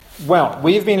Well,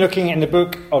 we've been looking in the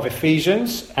book of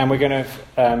Ephesians, and we're going to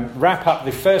wrap up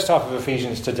the first half of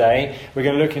Ephesians today. We're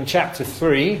going to look in chapter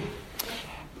 3.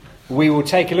 We will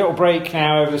take a little break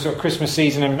now over the sort of Christmas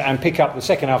season and pick up the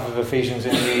second half of Ephesians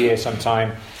in the new year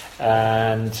sometime,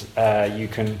 and you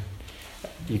can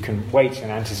wait in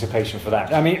anticipation for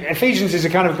that. I mean, Ephesians is a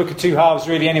kind of book of two halves,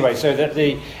 really, anyway, so that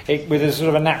with a sort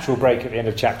of a natural break at the end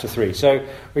of chapter 3. So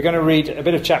we're going to read a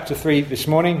bit of chapter 3 this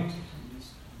morning.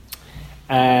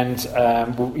 And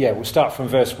we'll start from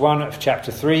verse 1 of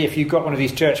chapter 3. If you've got one of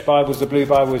these church Bibles, the blue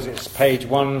Bibles, it's page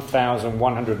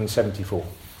 1174.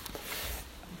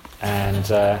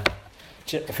 And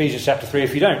Ephesians chapter 3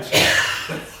 if you don't.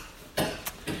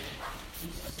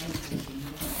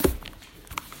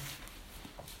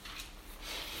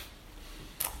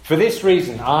 For this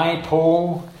reason, I,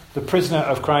 Paul, the prisoner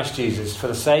of Christ Jesus, for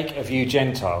the sake of you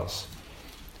Gentiles.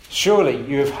 Surely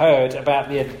you have heard about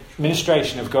the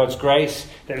administration of God's grace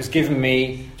that was given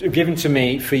to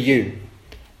me for you.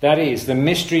 That is, the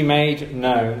mystery made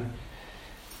known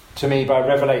to me by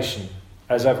revelation,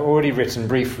 as I've already written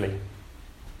briefly.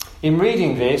 In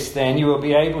reading this, then, you will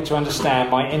be able to understand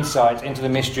my insight into the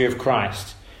mystery of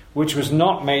Christ, which was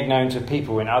not made known to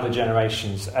people in other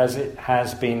generations, as it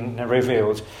has been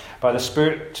revealed by the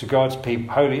Spirit to God's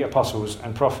holy apostles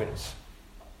and prophets.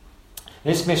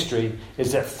 This mystery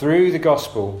is that through the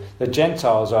gospel, the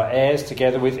Gentiles are heirs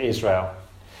together with Israel,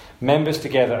 members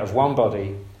together of one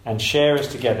body, and sharers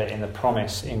together in the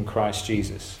promise in Christ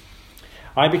Jesus.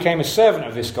 I became a servant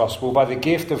of this gospel by the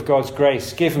gift of God's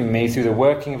grace given me through the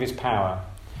working of his power.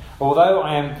 Although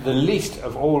I am the least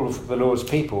of all of the Lord's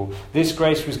people, this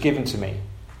grace was given to me,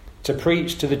 to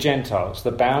preach to the Gentiles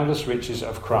the boundless riches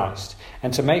of Christ,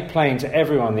 and to make plain to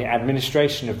everyone the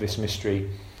administration of this mystery,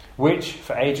 which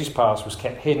for ages past was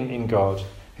kept hidden in God,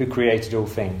 who created all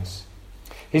things.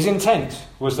 His intent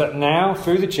was that now,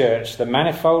 through the church, the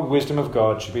manifold wisdom of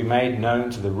God should be made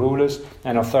known to the rulers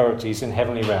and authorities in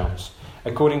heavenly realms,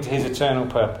 according to his eternal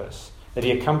purpose, that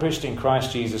he accomplished in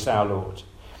Christ Jesus our Lord.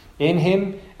 In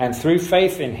him, and through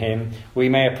faith in him, we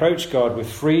may approach God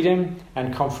with freedom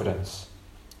and confidence.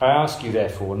 I ask you,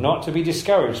 therefore, not to be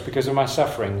discouraged because of my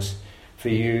sufferings for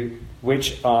you,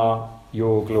 which are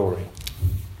your glory.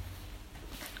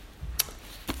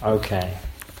 Okay.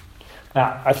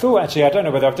 Now, I thought actually, I don't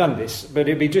know whether I've done this, but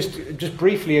it'd be just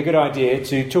briefly a good idea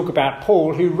to talk about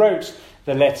Paul, who wrote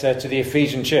the letter to the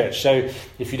Ephesian church. So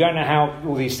if you don't know how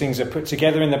all these things are put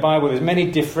together in the Bible, there's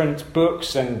many different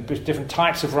books and different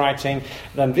types of writing.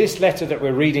 And this letter that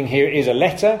we're reading here is a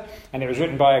letter, and it was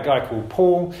written by a guy called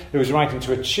Paul, who was writing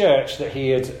to a church that he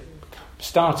had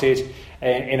started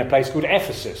in a place called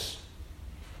Ephesus,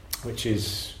 which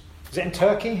is it in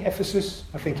Turkey, Ephesus?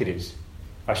 I think it is.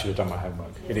 I should have done my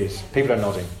homework. It is. People are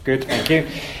nodding. Good, thank you.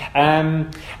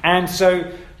 And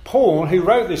so Paul, who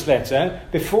wrote this letter,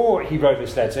 before he wrote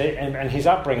this letter, and his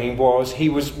upbringing he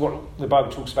was what the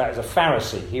Bible talks about as a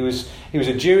Pharisee. He was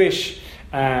a Jewish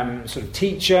sort of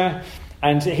teacher,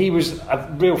 and he was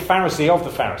a real Pharisee of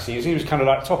the Pharisees. He was kind of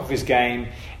like top of his game.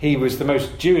 He was the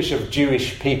most Jewish of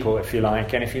Jewish people, if you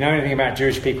like. And if you know anything about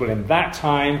Jewish people in that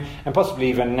time, and possibly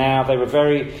even now, they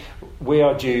were we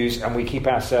are Jews, and we keep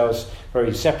ourselves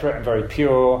very separate and very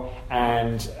pure,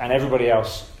 and everybody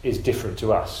else is different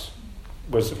to us.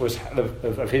 Was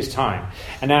of his time.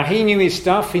 And now he knew his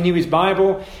stuff, he knew his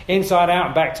Bible inside out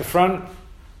and back to front,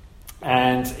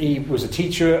 and he was a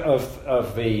teacher of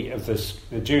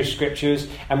the Jewish scriptures.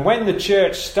 And when the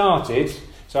church started,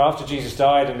 so after Jesus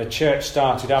died and the church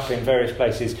started up in various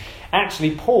places,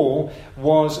 actually Paul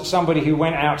was somebody who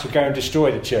went out to go and destroy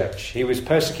the church. He was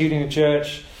persecuting the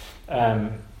church.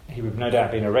 He would no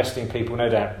doubt been arresting people, no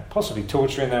doubt possibly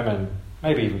torturing them, and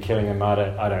maybe even killing them. I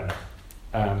don't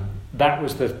know. That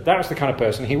was the kind of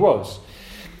person he was.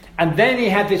 And then he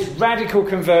had this radical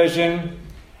conversion,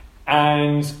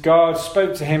 and God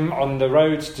spoke to him on the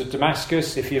road to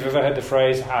Damascus. If you've ever heard the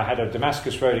phrase, I had a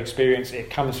Damascus Road experience, it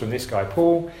comes from this guy,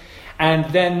 Paul. And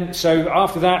then, so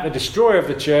after that, the destroyer of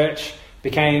the church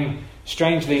became,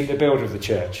 strangely, the builder of the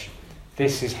church.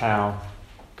 This is how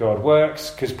God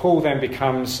works, because Paul then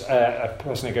becomes a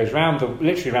person who goes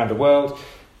literally around the world,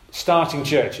 starting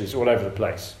churches all over the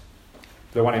place.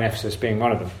 The one in Ephesus being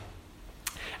one of them.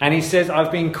 And he says,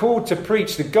 I've been called to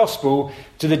preach the gospel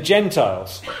to the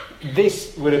Gentiles.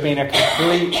 This would have been a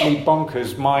completely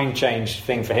bonkers mind change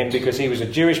thing for him, because he was a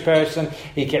Jewish person.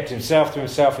 He kept himself to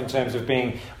himself in terms of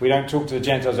we don't talk to the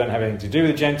Gentiles, don't have anything to do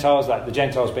with the Gentiles, like the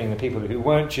Gentiles being the people who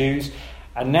weren't Jews.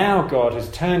 And now God has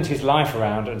turned his life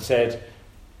around and said,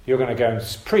 you're going to go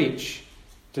and preach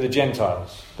to the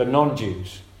Gentiles, the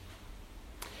non-Jews.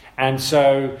 And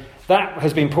so that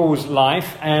has been Paul's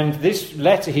life, and this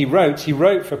letter he wrote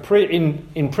for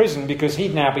in prison because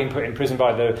he'd now been put in prison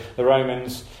by the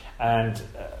Romans, and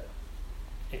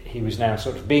he was now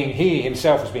he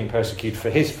himself was being persecuted for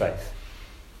his faith.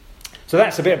 So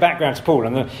that's a bit of background to Paul,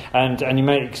 and you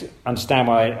may understand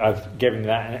why I've given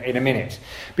that in a minute,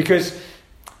 because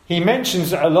he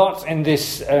mentions a lot in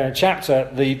this chapter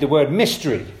the word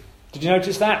mystery. Did you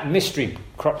notice that? Mystery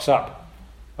crops up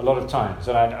a lot of times,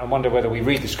 and I wonder whether we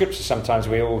read the scriptures sometimes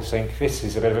we all think this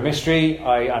is a bit of a mystery.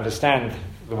 I understand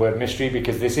the word mystery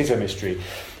because this is a mystery.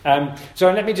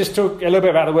 So let me just talk a little bit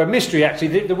about the word mystery.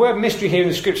 Actually, the word mystery here in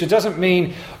the scripture doesn't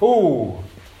mean,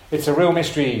 it's a real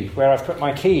mystery where I've put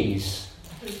my keys,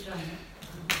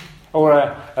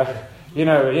 or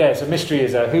it's a mystery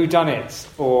is a whodunit,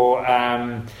 or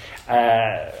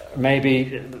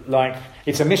maybe like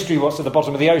it's a mystery what's at the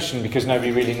bottom of the ocean because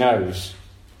nobody really knows.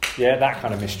 Yeah, that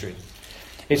kind of mystery.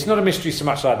 It's not a mystery so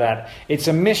much like that. It's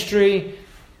a mystery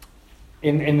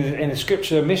in the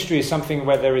scripture. A mystery is something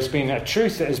where there has been a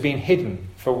truth that has been hidden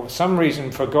for some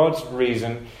reason, for God's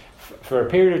reason, for a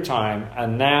period of time,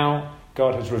 and now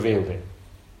God has revealed it,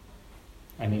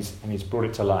 and he's brought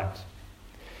it to light.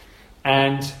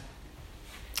 And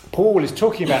Paul is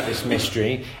talking about this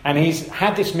mystery, and he's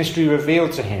had this mystery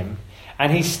revealed to him,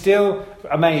 and he's still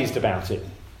amazed about it,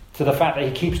 to the fact that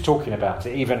he keeps talking about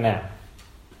it even now.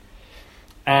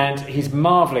 And he's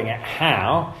marvelling at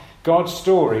how God's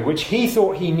story, which he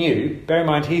thought he knew, bear in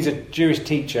mind he's a Jewish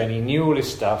teacher and he knew all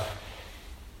this stuff,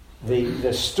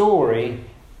 the story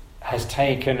has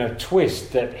taken a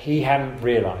twist that he hadn't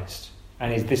realised.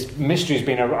 And this mystery has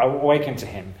been awakened to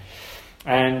him.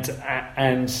 And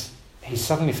he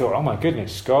suddenly thought, oh my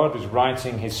goodness, God was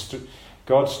writing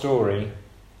God's story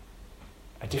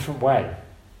a different way.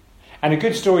 And a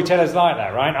good storyteller's like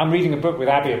that, right? I'm reading a book with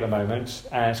Abby at the moment,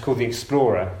 and it's called The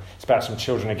Explorer. It's about some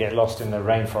children who get lost in the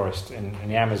rainforest in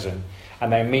the Amazon,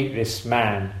 and they meet this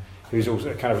man who's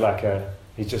also kind of like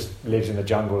he just lives in the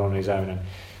jungle on his own.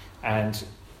 And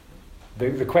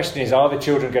the question is, are the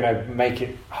children going to make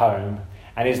it home?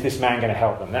 And is this man going to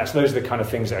help them? Those are the kind of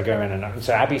things that are going on. And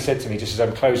so Abby said to me, just as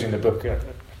I'm closing the book a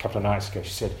couple of nights ago,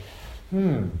 she said,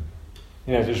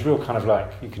 there's real kind of like,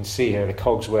 you can see here the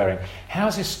cogs whirring.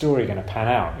 How's this story going to pan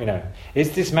out?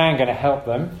 Is this man going to help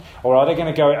them, or are they going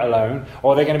to go it alone,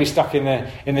 or are they going to be stuck in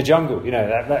the jungle?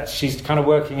 She's kind of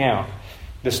working out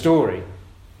the story,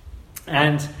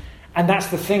 and that's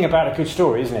the thing about a good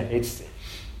story, isn't it?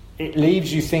 It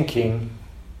leaves you thinking,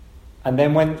 and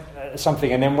then when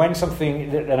an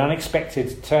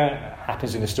unexpected turn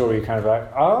happens in the story, you're kind of like,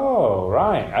 oh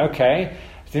right, okay.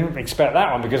 Didn't expect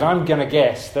that one, because I'm going to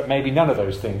guess that maybe none of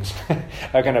those things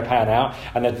are going to pan out,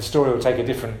 and that the story will take a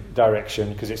different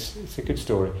direction because it's a good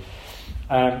story,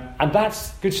 and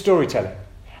that's good storytelling.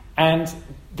 And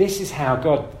this is how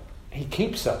God, he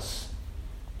keeps us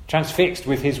transfixed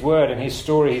with his word and his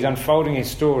story. He's unfolding his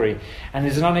story, and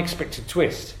there's an unexpected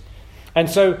twist. And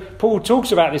so Paul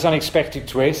talks about this unexpected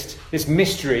twist, this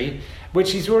mystery,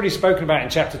 which he's already spoken about in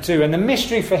chapter 2. And the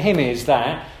mystery for him is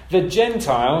that the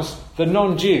Gentiles, the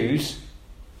non-Jews,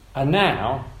 are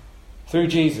now, through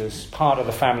Jesus, part of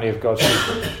the family of God's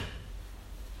people.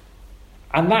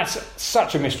 And that's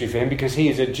such a mystery for him, because he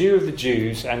is a Jew of the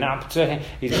Jews, and up to him,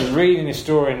 he's been reading this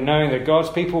story and knowing that God's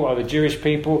people are the Jewish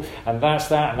people, and that's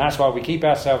why we keep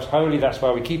ourselves holy, that's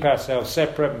why we keep ourselves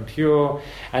separate and pure.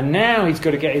 And now he's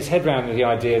got to get his head around the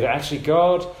idea that actually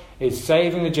God is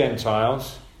saving the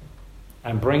Gentiles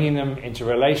and bringing them into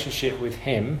relationship with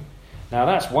him. Now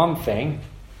that's one thing,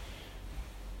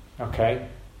 okay,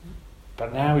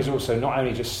 but now he's also not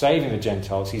only just saving the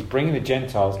Gentiles, he's bringing the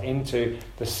Gentiles into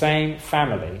the same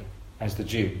family as the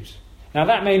Jews. Now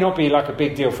that may not be like a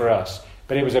big deal for us,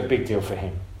 but it was a big deal for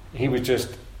him. He was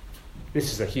just,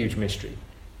 this is a huge mystery.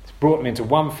 It's brought them into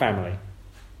one family.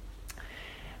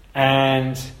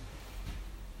 And,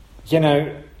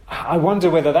 I wonder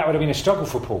whether that would have been a struggle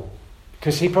for Paul.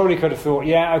 Because he probably could have thought,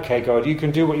 yeah, okay, God, you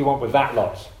can do what you want with that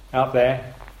lot out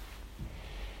there,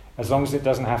 as long as it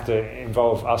doesn't have to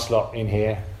involve us lot in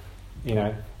here.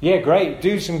 Yeah, great,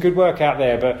 do some good work out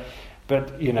there, but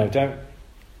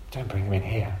don't bring them in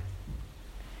here.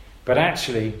 But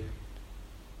actually,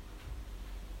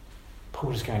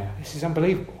 Paul is going, this is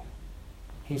unbelievable.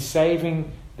 He's saving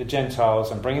the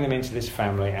Gentiles and bringing them into this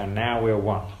family, and now we're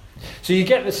one. So you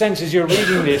get the sense as you're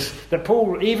reading this that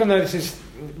Paul, even though this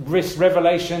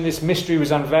revelation, this mystery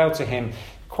was unveiled to him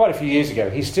quite a few years ago,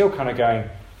 he's still kind of going,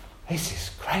 this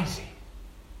is crazy.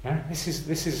 This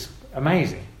is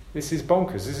amazing. This is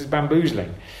bonkers. This is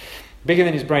bamboozling. Bigger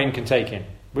than his brain can take in.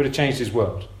 Would have changed his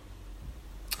world.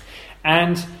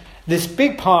 And this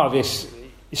big part of this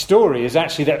story is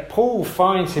actually that Paul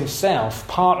finds himself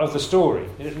part of the story.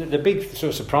 The big sort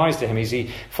of surprise to him is he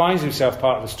finds himself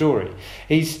part of the story.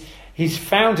 He's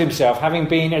found himself, having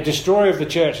been a destroyer of the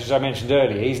church, as I mentioned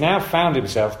earlier, he's now found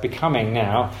himself becoming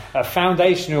now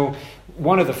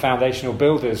one of the foundational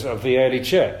builders of the early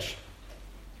church.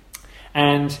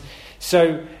 And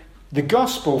so the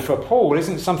gospel for Paul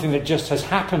isn't something that just has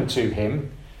happened to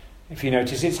him. If you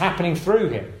notice, it's happening through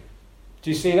him. Do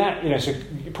you see that? So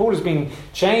Paul has been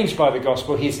changed by the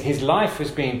gospel. His life has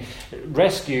been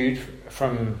rescued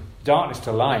from darkness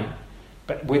to light.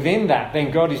 But within that,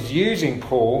 then God is using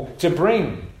Paul to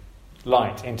bring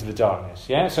light into the darkness.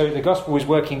 Yeah. So the gospel is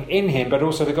working in him, but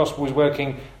also the gospel is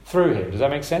working through him. Does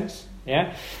that make sense?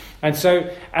 Yeah. And so,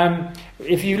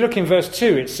 if you look in verse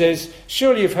 2, it says,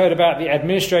 "Surely you've heard about the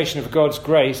administration of God's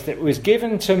grace that was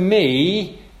given to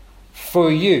me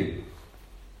for you."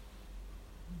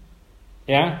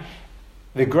 Yeah?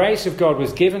 The grace of God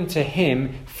was given to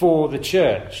him for the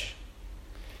church.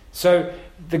 So,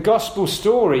 the gospel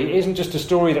story isn't just a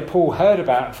story that Paul heard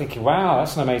about thinking, wow,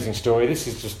 that's an amazing story. This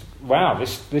is just, wow,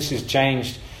 this has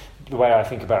changed the way I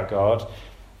think about God.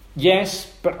 Yes,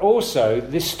 but also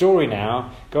this story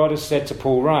now, God has said to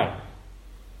Paul, right,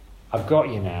 I've got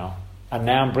you now, and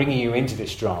now I'm bringing you into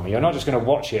this drama. You're not just going to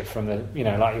watch it from like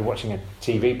you're watching a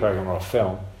TV program or a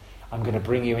film. I'm going to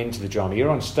bring you into the drama. You're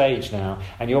on stage now,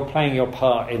 and you're playing your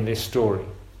part in this story.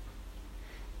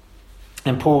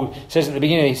 And Paul says at the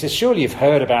beginning, he says, surely you've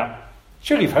heard about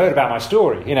my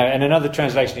story. And another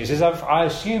translation, he says, I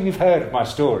assume you've heard of my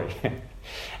story.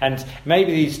 And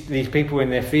maybe these people in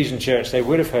the Ephesian church, they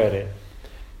would have heard it.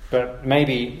 But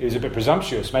maybe it was a bit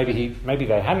presumptuous. Maybe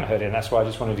they hadn't heard it, and that's why I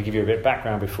just wanted to give you a bit of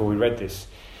background before we read this.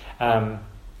 But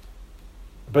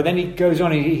then he goes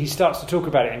on, he starts to talk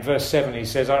about it in verse 7. He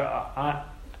says,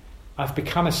 I've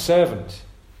become a servant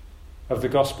of the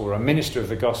gospel, or a minister of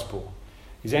the gospel.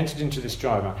 He's entered into this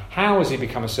drama. How has he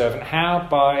become a servant? How?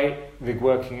 By the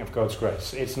working of God's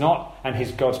grace. It's not,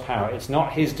 and God's power. It's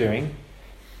not his doing.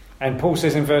 And Paul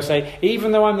says in verse 8,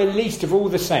 even though I'm the least of all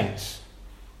the saints.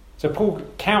 So Paul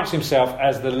counts himself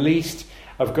as the least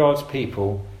of God's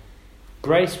people.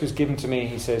 Grace was given to me,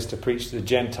 he says, to preach to the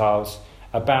Gentiles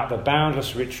about the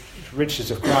boundless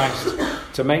riches of Christ,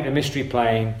 to make the mystery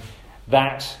plain,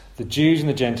 that the Jews and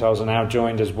the Gentiles are now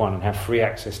joined as one and have free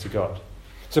access to God.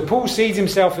 So Paul sees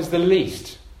himself as the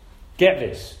least. Get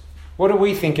this. What do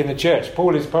we think in the church?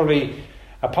 Paul is probably,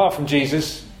 apart from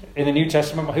Jesus in the New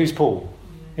Testament, who's Paul?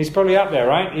 He's probably up there,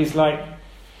 right? He's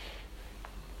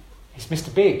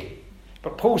Mr. Big.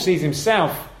 But Paul sees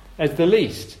himself as the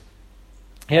least.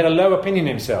 He had a low opinion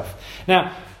of himself.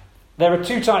 Now, there are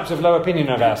two types of low opinion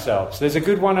of ourselves. There's a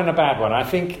good one and a bad one. I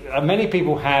think many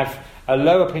people have a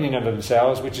low opinion of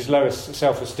themselves, which is low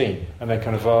self-esteem. And they're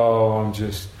kind of, I'm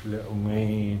just little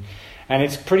me. And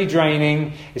it's pretty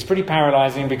draining. It's pretty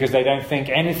paralysing because they don't think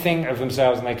anything of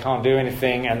themselves and they can't do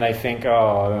anything. And they think,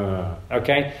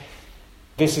 okay.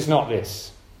 This is not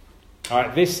this. All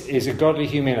right, this is a godly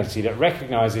humility that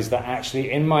recognises that actually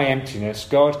in my emptiness,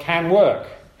 God can work.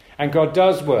 And God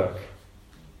does work.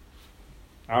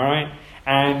 All right?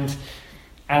 And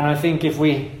I think if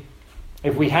we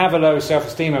have a low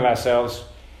self-esteem of ourselves,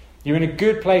 you're in a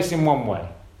good place in one way.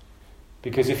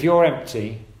 Because if you're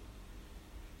empty,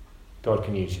 God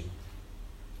can use you.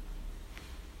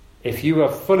 If you are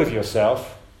full of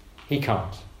yourself, he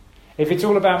can't. If it's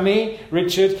all about me,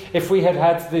 Richard, if we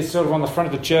had this sort of on the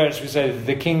front of the church, we say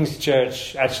the King's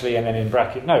Church, actually, and then in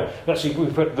brackets. No, actually we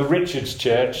put the Richard's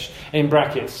Church in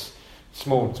brackets,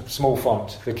 small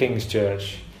font, the King's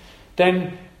Church.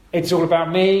 Then it's all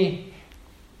about me.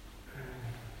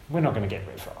 We're not going to get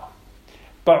very far.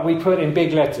 But we put in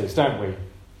big letters, don't we?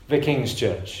 The King's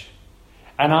Church.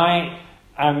 And I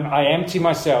empty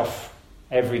myself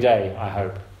every day, I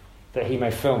hope, that he may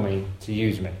fill me to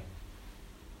use me.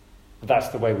 That's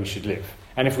the way we should live.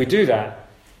 And if we do that,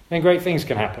 then great things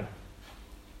can happen.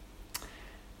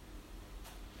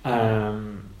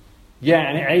 And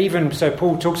even so,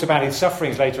 Paul talks about his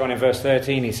sufferings later on in verse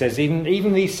 13. He says,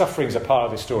 even these sufferings are part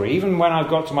of the story. Even when I've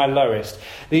got to my lowest,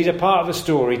 these are part of the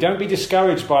story. Don't be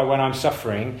discouraged by when I'm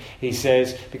suffering, he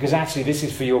says, because actually this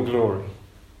is for your glory.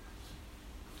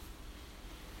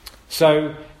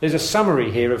 So there's a summary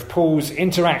here of Paul's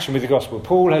interaction with the gospel.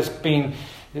 Paul has been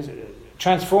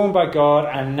transformed by God,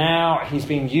 and now he's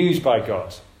being used by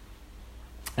God.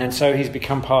 And so he's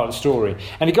become part of the story.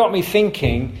 And it got me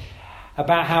thinking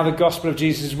about how the gospel of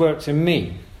Jesus works in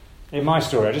me. in my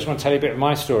story. I just want to tell you a bit of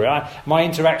my story. My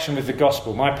interaction with the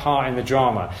gospel, my part in the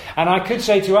drama. And I could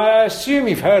say to you, I assume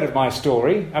you've heard of my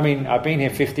story. I mean, I've been here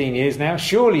 15 years now.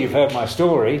 Surely you've heard my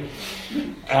story.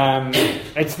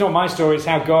 It's not my story, it's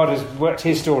how God has worked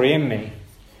his story in me.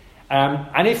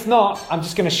 And if not, I'm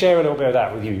just going to share a little bit of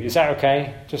that with you. Is that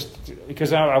okay? Just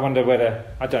because I wonder whether,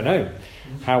 I don't know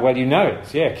how well you know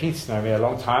it. Yeah, Keith's known me a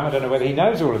long time. I don't know whether he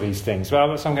knows all of these things.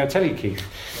 Well, so I'm going to tell you, Keith.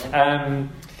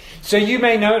 So you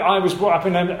may know I was brought up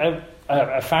in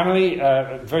a family,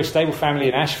 a very stable family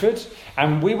in Ashford.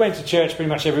 And we went to church pretty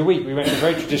much every week. We went to a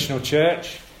very traditional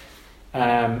church.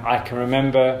 I can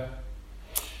remember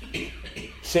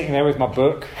sitting there with my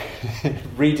book,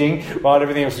 reading while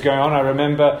everything else was going on. I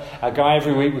remember a guy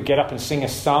every week would get up and sing a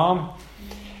psalm.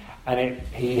 And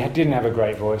he didn't have a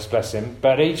great voice, bless him.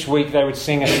 But each week they would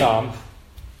sing a psalm.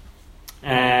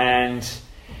 And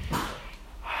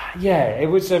yeah, it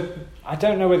was I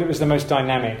don't know whether it was the most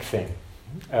dynamic thing,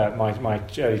 my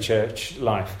early church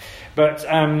life. But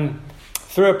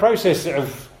through a process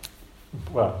of,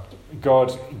 well,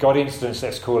 God instance,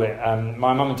 let's call it,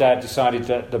 my mum and dad decided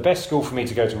that the best school for me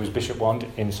to go to was Bishop Wand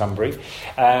in Sunbury,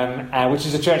 which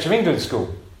is a Church of England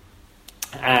school.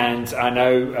 And I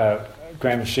know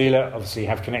Graham and Sheila obviously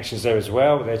have connections there as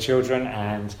well with their children,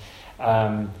 and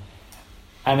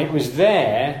it was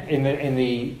there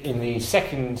the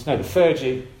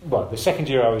second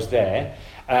year I was there.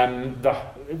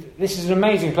 This is an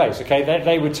amazing place, okay?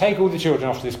 They would take all the children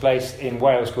off to this place in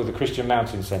Wales called the Christian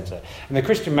Mountain Centre. And the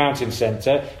Christian Mountain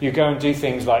Centre, you go and do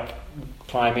things like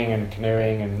climbing and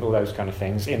canoeing and all those kind of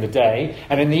things in the day.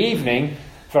 And in the evening,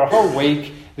 for a whole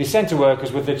week, the centre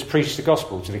workers would just preach the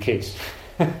gospel to the kids.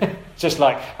 Just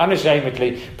like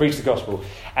unashamedly preach the gospel.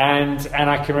 And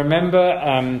I can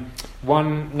remember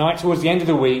one night towards the end of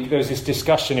the week, there was this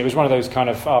discussion. It was one of those kind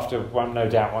of, after one, no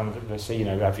doubt, one that say,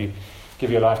 have you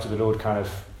give your life to the Lord kind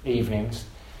of evenings.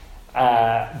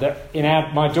 That in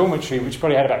my dormitory, which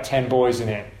probably had about 10 boys in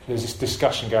it, there was this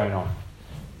discussion going on.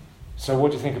 So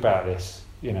what do you think about this?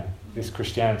 This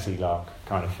Christianity lark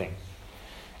kind of thing.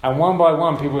 And one by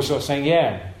one, people were sort of saying,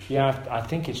 I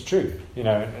think it's true.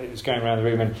 It was going around the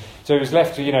room. And so it was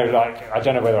left to, I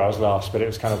don't know whether I was last, but it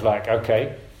was kind of like,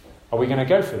 okay, are we going to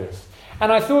go for this?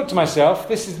 And I thought to myself,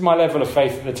 this is my level of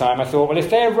faith at the time. I thought, well,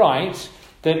 if they're right,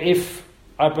 then if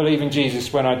I believe in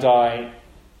Jesus when I die,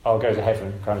 I'll go to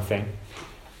heaven, kind of thing.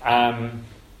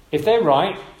 If they're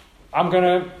right, I'm going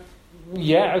to,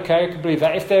 I can believe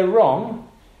that. If they're wrong,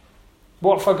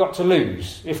 what have I got to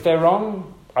lose? If they're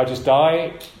wrong, I just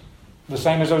die the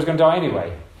same as I was going to die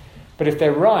anyway. But if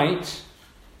they're right,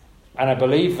 and I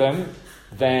believe them,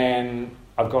 then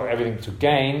I've got everything to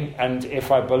gain. And if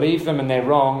I believe them and they're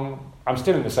wrong, I'm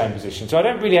still in the same position. So I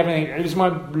don't really have anything. It was my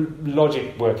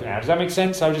logic working out. Does that make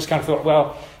sense? I just kind of thought,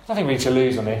 well, there's nothing really to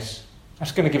lose on this. I'm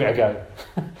just going to give it a go.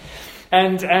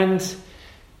 and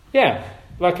yeah,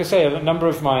 like I say, a number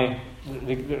of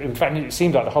in fact, it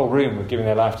seemed like the whole room were giving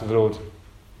their life to the Lord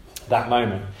that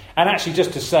moment. And actually,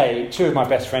 just to say, two of my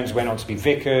best friends went on to be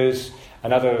vicars.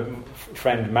 Another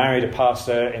friend married a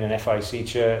pastor in an FIC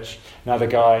church. Another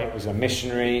guy was a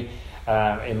missionary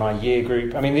in my year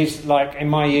group. I mean, in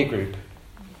my year group,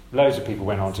 loads of people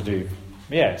went on to do.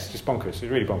 Yeah, it's just bonkers. It's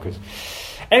really bonkers.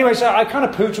 Anyway, so I kind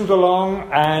of pootled along,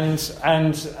 and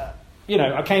I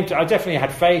definitely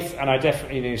had faith, and I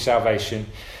definitely knew salvation,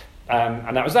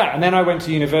 and that was that. And then I went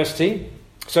to university.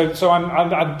 So I'm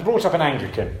brought up an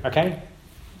Anglican, okay?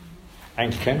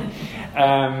 Anglican.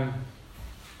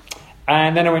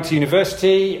 And then I went to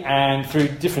university, and through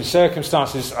different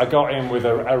circumstances, I got in with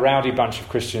a rowdy bunch of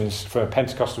Christians from a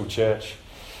Pentecostal church.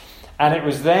 And it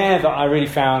was there that I really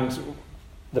found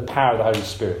the power of the Holy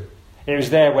Spirit. It was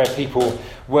there where people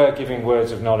were giving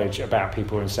words of knowledge about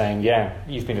people and saying,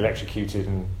 you've been electrocuted,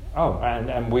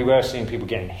 and we were seeing people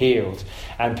getting healed,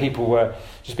 and people were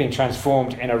just being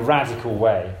transformed in a radical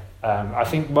way. I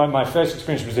think my first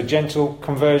experience was a gentle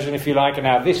conversion, if you like, and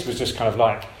now this was just kind of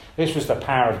like, this was the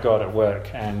power of God at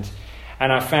work. And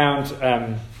I found,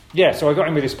 so I got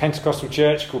in with this Pentecostal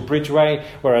church called Bridgeway,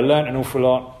 where I learnt an awful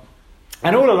lot.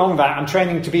 And all along that, I'm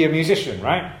training to be a musician,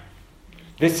 right?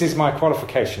 This is my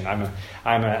qualification. I'm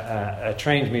a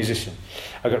trained musician.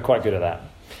 I got quite good at that.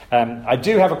 I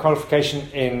do have a qualification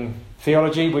in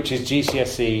theology, which is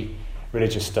GCSE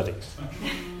religious studies.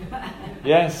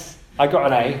 Yes, I got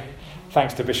an A,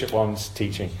 thanks to Bishop Wand's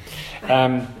teaching.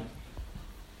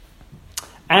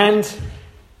 And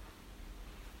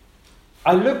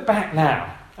I look back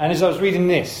now, and as I was reading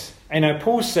this,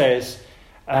 Paul says,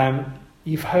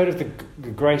 you've heard of the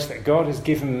grace that God has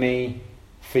given me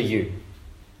for you.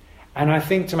 And I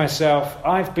think to myself,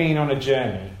 I've been on a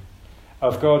journey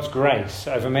of God's grace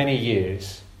over many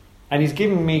years. And he's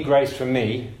given me grace for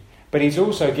me, but he's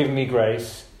also given me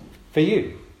grace for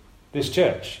you, this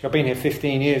church. I've been here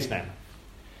 15 years now.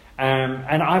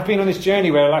 And I've been on this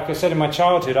journey where, like I said in my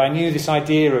childhood, I knew this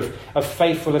idea of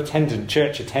faithful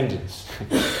church attendance,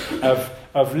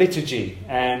 of liturgy,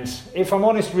 and, if I'm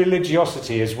honest,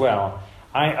 religiosity as well.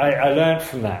 I learned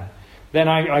from that. Then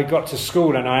I got to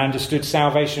school and I understood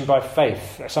salvation by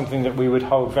faith, something that we would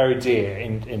hold very dear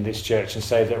in this church, and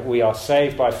say that we are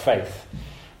saved by faith,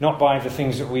 not by the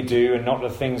things that we do and not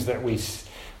the things that we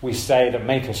say that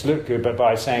make us look good, but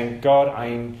by saying, God,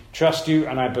 I trust you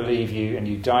and I believe you, and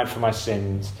you died for my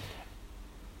sins,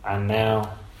 and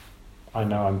now I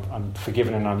know I'm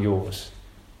forgiven and I'm yours.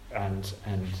 And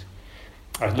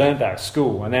I learned that at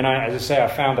school. And then, as I say, I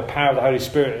found the power of the Holy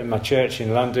Spirit in my church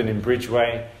in London, in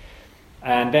Bridgeway.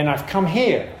 And then I've come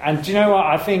here. And do you know what?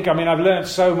 I've learned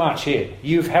so much here.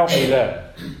 You've helped me learn.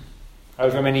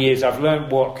 Over many years, I've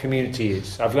learned what community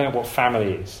is. I've learned what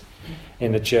family is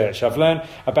in the church. I've learned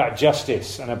about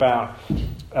justice and about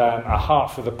a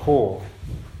heart for the poor.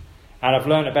 And I've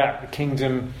learned about the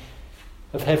kingdom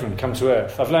of heaven come to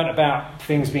earth. I've learned about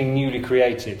things being newly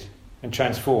created and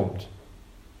transformed.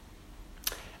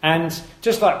 And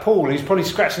just like Paul, he's probably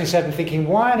scratching his head and thinking,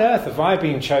 why on earth have I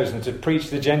been chosen to preach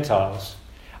to the Gentiles?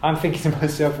 I'm thinking to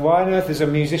myself, why on earth is a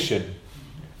musician?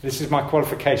 This is my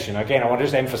qualification. Again, I want to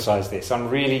just emphasise this. I'm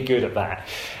really good at that.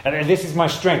 And this is my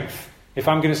strength. If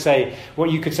I'm going to say, what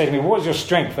you could say to me, what was your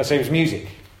strength? I say it was music.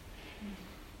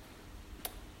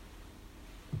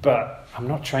 But I'm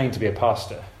not trained to be a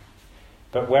pastor.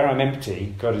 But where I'm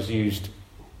empty, God has used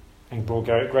and brought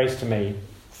grace to me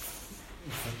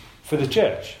for the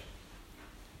church.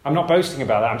 I'm not boasting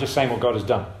about that. I'm just saying what God has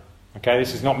done. Okay,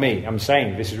 this is not me. I'm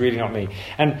saying this is really not me.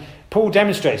 And Paul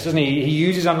demonstrates, doesn't he? He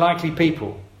uses unlikely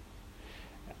people.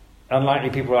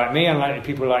 Unlikely people like me, unlikely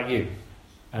people like you.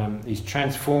 He's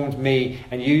transformed me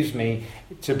and used me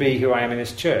to be who I am in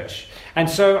this church. And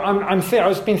so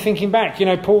I've been thinking back.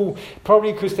 Paul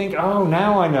probably could think, oh,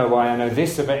 now I know why I know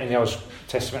this about in the Old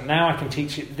Testament. Now I can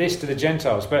teach this to the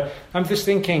Gentiles. But I'm just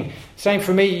thinking, same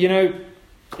for me,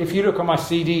 if you look on my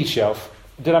CD shelf,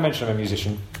 did I mention I'm a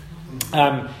musician?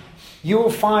 You will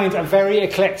find a very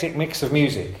eclectic mix of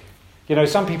music.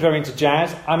 Some people are into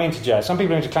jazz, I'm into jazz. Some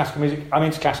people are into classical music, I'm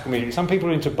into classical music. Some people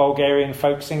are into Bulgarian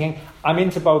folk singing, I'm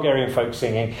into Bulgarian folk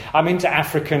singing. I'm into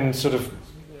African sort of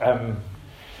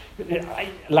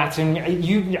Latin.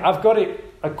 I've got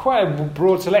quite a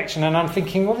broad selection, and I'm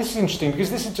thinking, well, this is interesting, because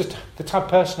this is just the type of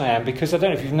person I am, because I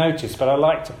don't know if you've noticed, but I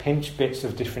like to pinch bits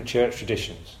of different church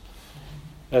traditions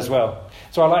as well.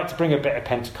 So I like to bring a bit of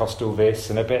Pentecostal this,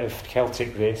 and a bit of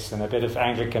Celtic this, and a bit of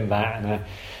Anglican that, and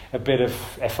a bit of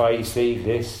FIEC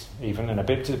this, even, and a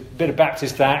bit of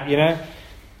Baptist that,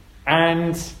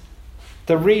 And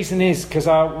the reason is because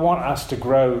I want us to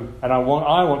grow, and I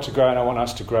want to grow, and I want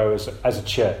us to grow as a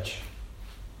church,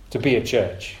 to be a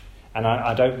church. And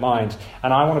I don't mind.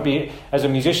 And I want to be, as a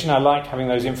musician, I like having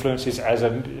those influences. As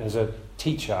a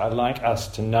teacher, I like us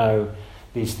to know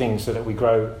these things so that we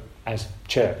grow as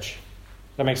church.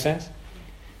 Does that make sense?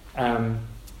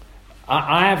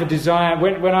 I have a desire.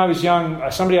 When I was young,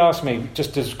 somebody asked me,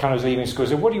 just as kind of leaving school,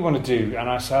 said, what do you want to do? And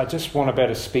I said, I just want to be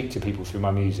able to speak to people through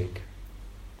my music.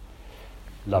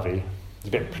 Lovely. It's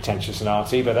a bit pretentious and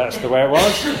arty, but that's the way it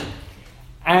was.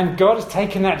 And God has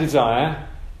taken that desire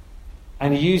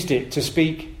and He used it to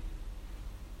speak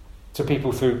to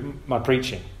people through my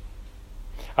preaching.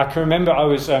 I can remember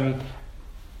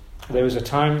there was a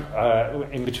time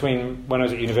in between when I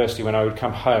was at university, when I would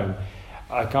come home,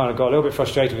 I kind of got a little bit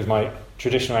frustrated with my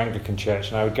traditional Anglican church,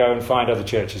 and I would go and find other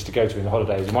churches to go to in the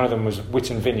holidays. And one of them was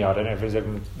Witton Vineyard. I don't know if you've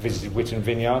ever visited Witton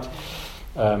Vineyard.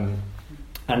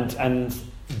 And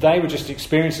they were just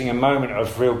experiencing a moment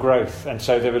of real growth. And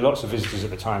so there were lots of visitors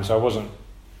at the time, so I wasn't...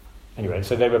 Anyway,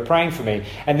 so they were praying for me.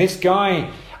 And this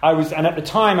guy, and at the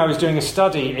time I was doing a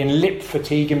study in lip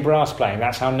fatigue in brass playing.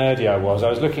 That's how nerdy I was. I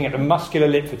was looking at the muscular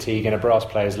lip fatigue in a brass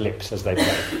player's lips as they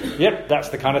play. Yep, that's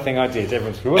the kind of thing I did.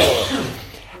 Everyone's, whoa.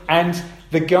 And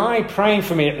the guy praying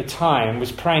for me at the time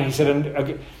was praying, he said,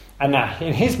 and now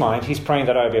in his mind, he's praying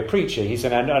that I would be a preacher. He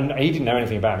said, and he didn't know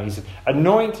anything about me. He said,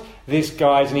 anoint this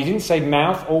guy's, and he didn't say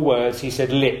mouth or words, he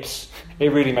said lips.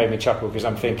 It really made me chuckle, because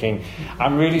I'm thinking,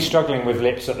 I'm really struggling with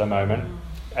lips at the moment.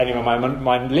 Anyway,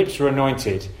 my lips were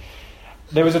anointed.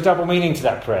 There was a double meaning to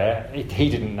that prayer. He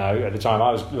didn't know at the time.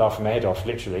 I was laughing my head off,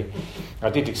 literally. I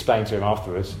did explain to him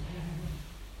afterwards.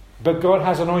 But God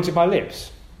has anointed my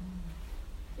lips.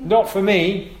 Not for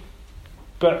me,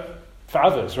 but for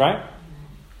others, right?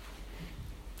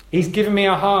 He's given me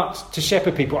a heart to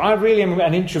shepherd people. I really am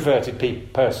an introverted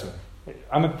person.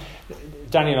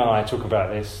 Daniel and I talk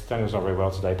about this. Daniel's not very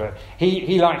well today, but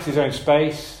he likes his own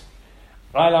space.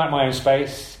 I like my own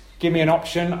space. Give me an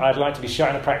option. I'd like to be shut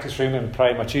in a practice room and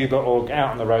play my tuba, or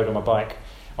out on the road on my bike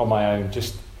on my own.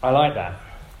 I like that.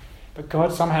 But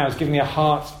God somehow has given me a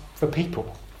heart for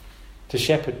people, to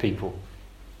shepherd people.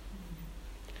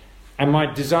 And my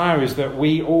desire is that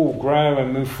we all grow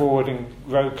and move forward and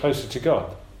grow closer to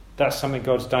God. That's something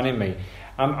God's done in me.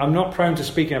 I'm not prone to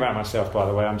speaking about myself, by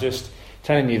the way. I'm just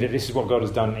telling you that this is what God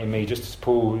has done in me, just as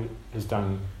Paul has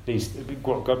done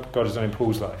what God has done in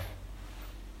Paul's life.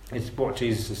 It's what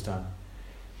Jesus has done.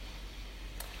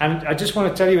 And I just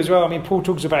want to tell you as well, Paul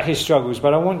talks about his struggles,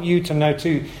 but I want you to know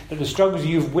too that the struggles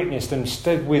you've witnessed and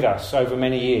stood with us over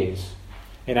many years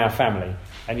in our family,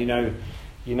 and you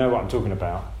know what I'm talking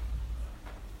about.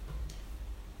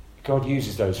 God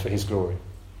uses those for his glory,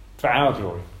 for our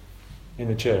glory in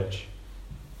the church.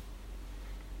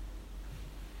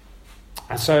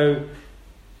 And so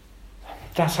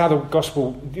that's how the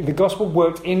gospel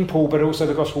worked in Paul, but also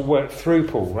the gospel worked through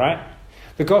Paul, right?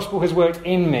 The gospel has worked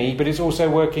in me, but it's also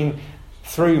working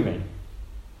through me.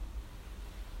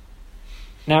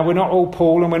 Now, we're not all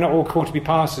Paul and we're not all called to be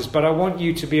pastors, but I want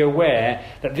you to be aware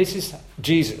that this is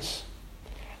Jesus.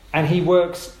 And he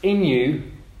works in you,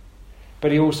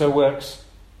 but he also works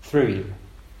through you.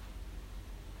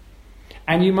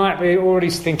 And you might be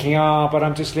already thinking, but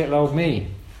I'm just little old me.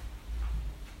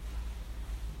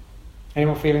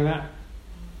 Anyone feeling that?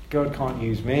 God can't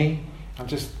use me. I'm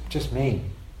just me.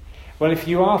 Well, if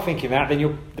you are thinking that, then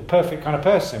you're the perfect kind of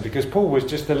person, because Paul was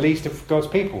just the least of God's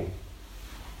people.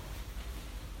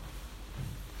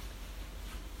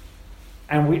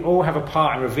 And we all have a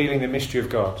part in revealing the mystery of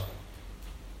God.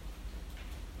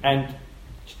 And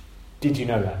did you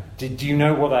know that? Did you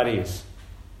know what that is?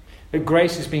 That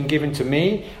grace has been given to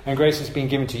me, and grace has been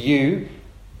given to you.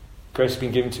 Grace has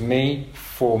been given to me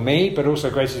for me, but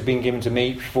also grace has been given to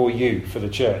me for you, for the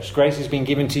church. Grace has been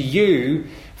given to you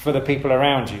for the people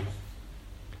around you.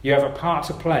 You have a part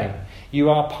to play. You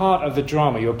are part of the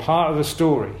drama. You're part of the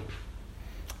story.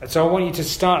 And so I want you to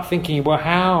start thinking, well,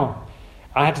 how?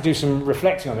 I had to do some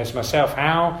reflecting on this myself.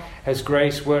 How has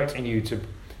grace worked in you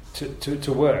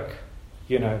to work,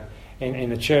 in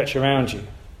the church around you?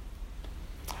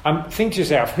 Think to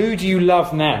yourself, who do you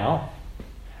love now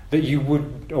that you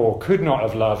would or could not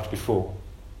have loved before?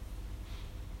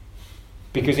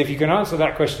 Because if you can answer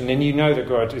that question, then you know that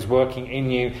God is working in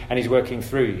you and he's working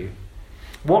through you.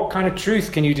 What kind of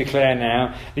truth can you declare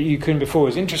now that you couldn't before?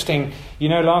 It's interesting,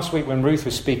 last week when Ruth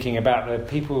was speaking about the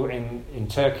people in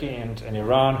Turkey and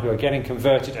Iran who are getting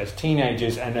converted as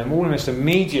teenagers, and then almost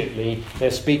immediately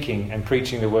they're speaking and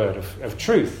preaching the word of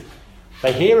truth.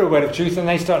 They hear a word of truth and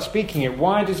they start speaking it.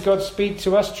 Why does God speak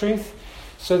to us truth?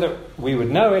 So that we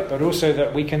would know it, but also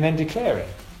that we can then declare it.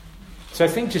 So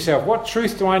think to yourself, what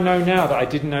truth do I know now that I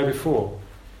didn't know before?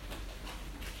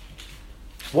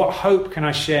 What hope can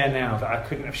I share now that I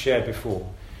couldn't have shared before?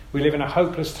 We live in a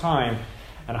hopeless time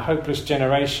and a hopeless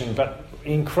generation, but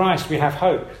in Christ we have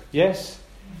hope, yes?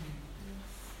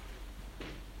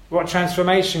 What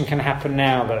transformation can happen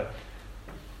now that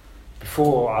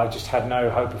before I just had no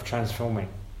hope of transforming?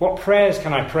 What prayers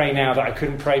can I pray now that I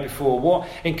couldn't pray before? What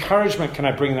encouragement can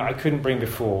I bring that I couldn't bring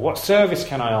before? What service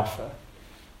can I offer?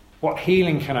 What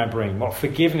healing can I bring? What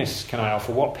forgiveness can I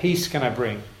offer? What peace can I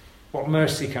bring? What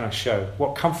mercy can I show?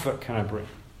 What comfort can I bring?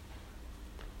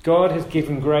 God has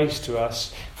given grace to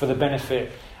us for the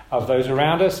benefit of those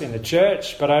around us in the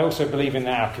church, but I also believe in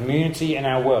our community and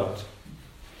our world.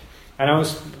 And I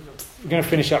was going to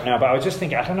finish up now, but I was just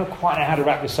thinking, I don't know quite how to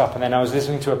wrap this up. And then I was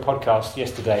listening to a podcast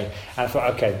yesterday, and I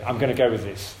thought, okay, I'm going to go with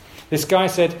this. This guy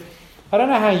said, I don't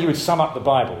know how you would sum up the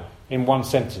Bible in one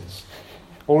sentence,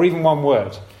 or even one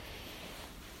word.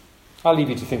 I'll leave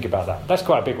you to think about that. That's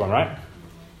quite a big one, right?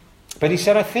 But he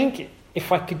said, I think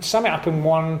if I could sum it up in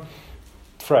one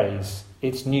phrase,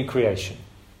 it's new creation.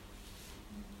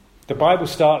 The Bible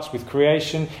starts with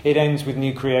creation, it ends with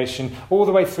new creation. All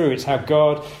the way through, it's how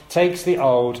God takes the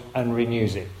old and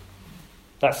renews it.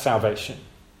 That's salvation.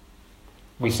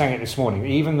 We sang it this morning.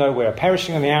 Even though we are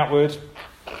perishing on the outward,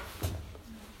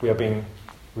 we are being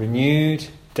renewed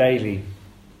daily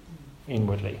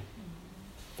inwardly.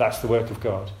 That's the work of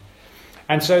God.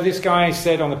 And so this guy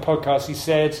said on the podcast, he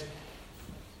said,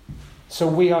 so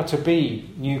we are to be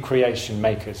new creation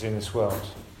makers in this world.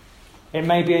 It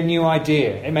may be a new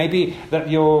idea. It may be that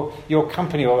your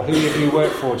company or whoever you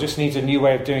work for just needs a new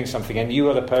way of doing something, and you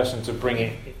are the person to bring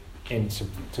it into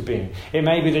being. It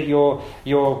may be that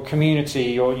your community,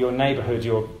 your neighbourhood,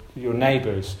 your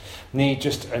neighbours need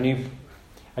just a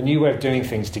new way of doing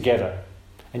things together.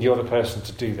 and you're the person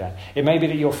to do that. It may be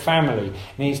that your family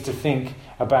needs to think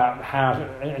about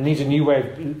needs a new way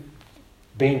of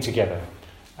being together,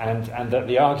 and that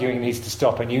the arguing needs to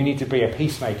stop, and you need to be a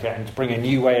peacemaker and to bring a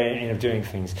new way in of doing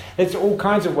things. There's all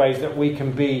kinds of ways that we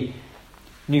can be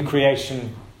new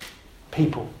creation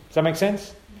people. Does that make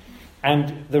sense?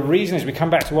 And the reason is, we come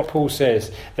back to what Paul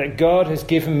says, that God has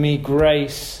given me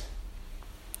grace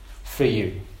for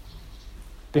you.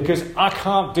 Because I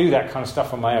can't do that kind of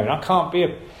stuff on my own. I can't be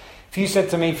if you said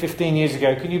to me 15 years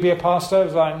ago, can you be a pastor? I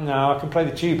was like, no, I can play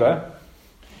the tuba.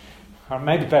 Or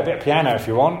maybe play a bit of piano if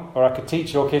you want. Or I could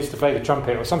teach your kids to play the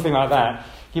trumpet or something like that.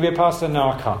 Can you be a pastor? No,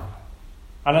 I can't.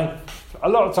 And a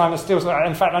lot of time I still,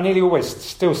 in fact, I nearly always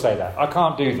still say that. I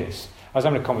can't do this. I was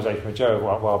having a conversation with Joe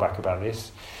a while back about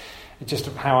this. It's just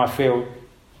how I feel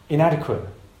inadequate.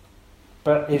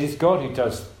 But it is God who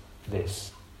does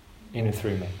this in and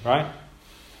through me, right?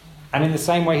 And in the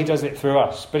same way he does it through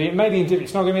us. But it may be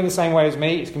it's not going to be in the same way as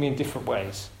me, it's going to be in different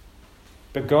ways.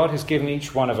 But God has given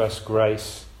each one of us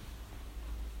grace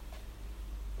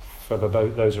for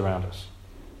those around us.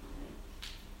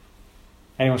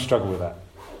 Anyone struggle with that?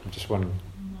 I'm just wondering.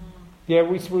 Yeah,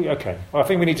 we okay. Well, I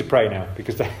think we need to pray now,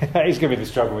 because that is going to be the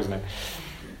struggle, isn't it?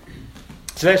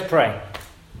 So let's pray.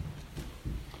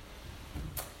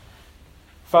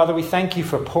 Father, we thank you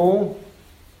for Paul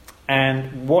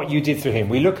and what you did through him.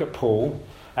 We look at Paul,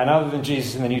 and other than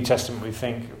Jesus in the New Testament, we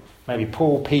think maybe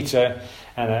Paul, Peter,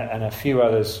 and a few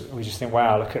others. We just think,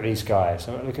 wow, look at these guys.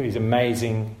 Look at these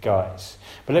amazing guys.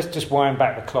 But let's just wind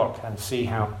back the clock and see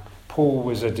how Paul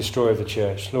was a destroyer of the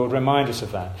church. Lord, remind us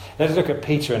of that. Let's look at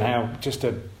Peter and how just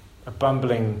a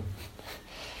bumbling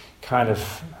kind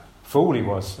of fool he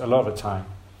was a lot of the time.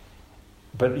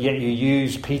 But yet you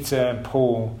used Peter and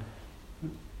Paul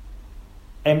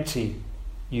empty.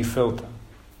 You filled them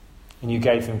and you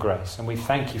gave them grace. And we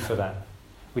thank you for that.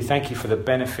 We thank you for the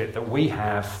benefit that we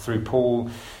have through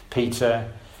Paul, Peter,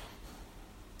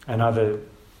 and other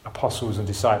apostles and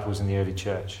disciples in the early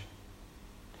church.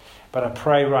 But I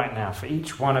pray right now for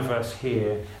each one of us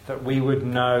here that we would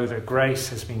know that grace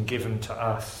has been given to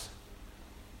us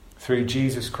through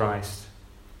Jesus Christ,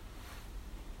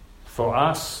 for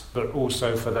us, but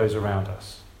also for those around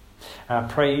us. And I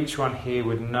pray each one here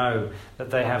would know that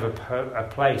they have a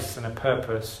place and a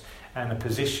purpose and a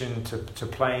position to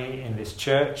play in this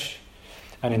church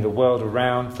and in the world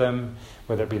around them,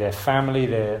 whether it be their family,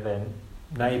 their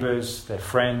neighbours, their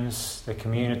friends, their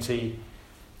community,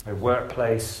 their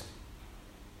workplace.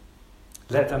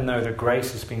 Let them know that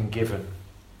grace has been given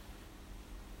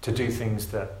to do things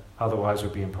that otherwise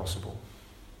would be impossible.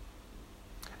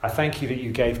 I thank you that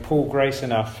you gave Paul grace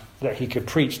enough that he could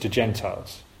preach to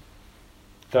Gentiles,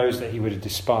 those that he would have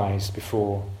despised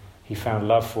before he found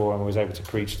love for and was able to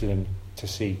preach to them to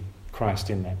see Christ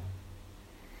in them.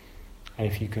 And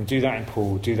if you can do that in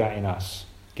Paul, do that in us.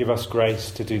 Give us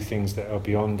grace to do things that are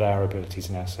beyond our abilities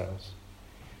and ourselves,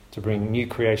 to bring new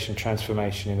creation,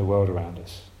 transformation in the world around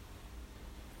us.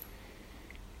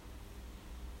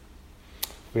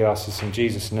 We ask this in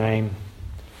Jesus' name.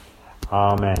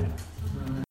 Amen.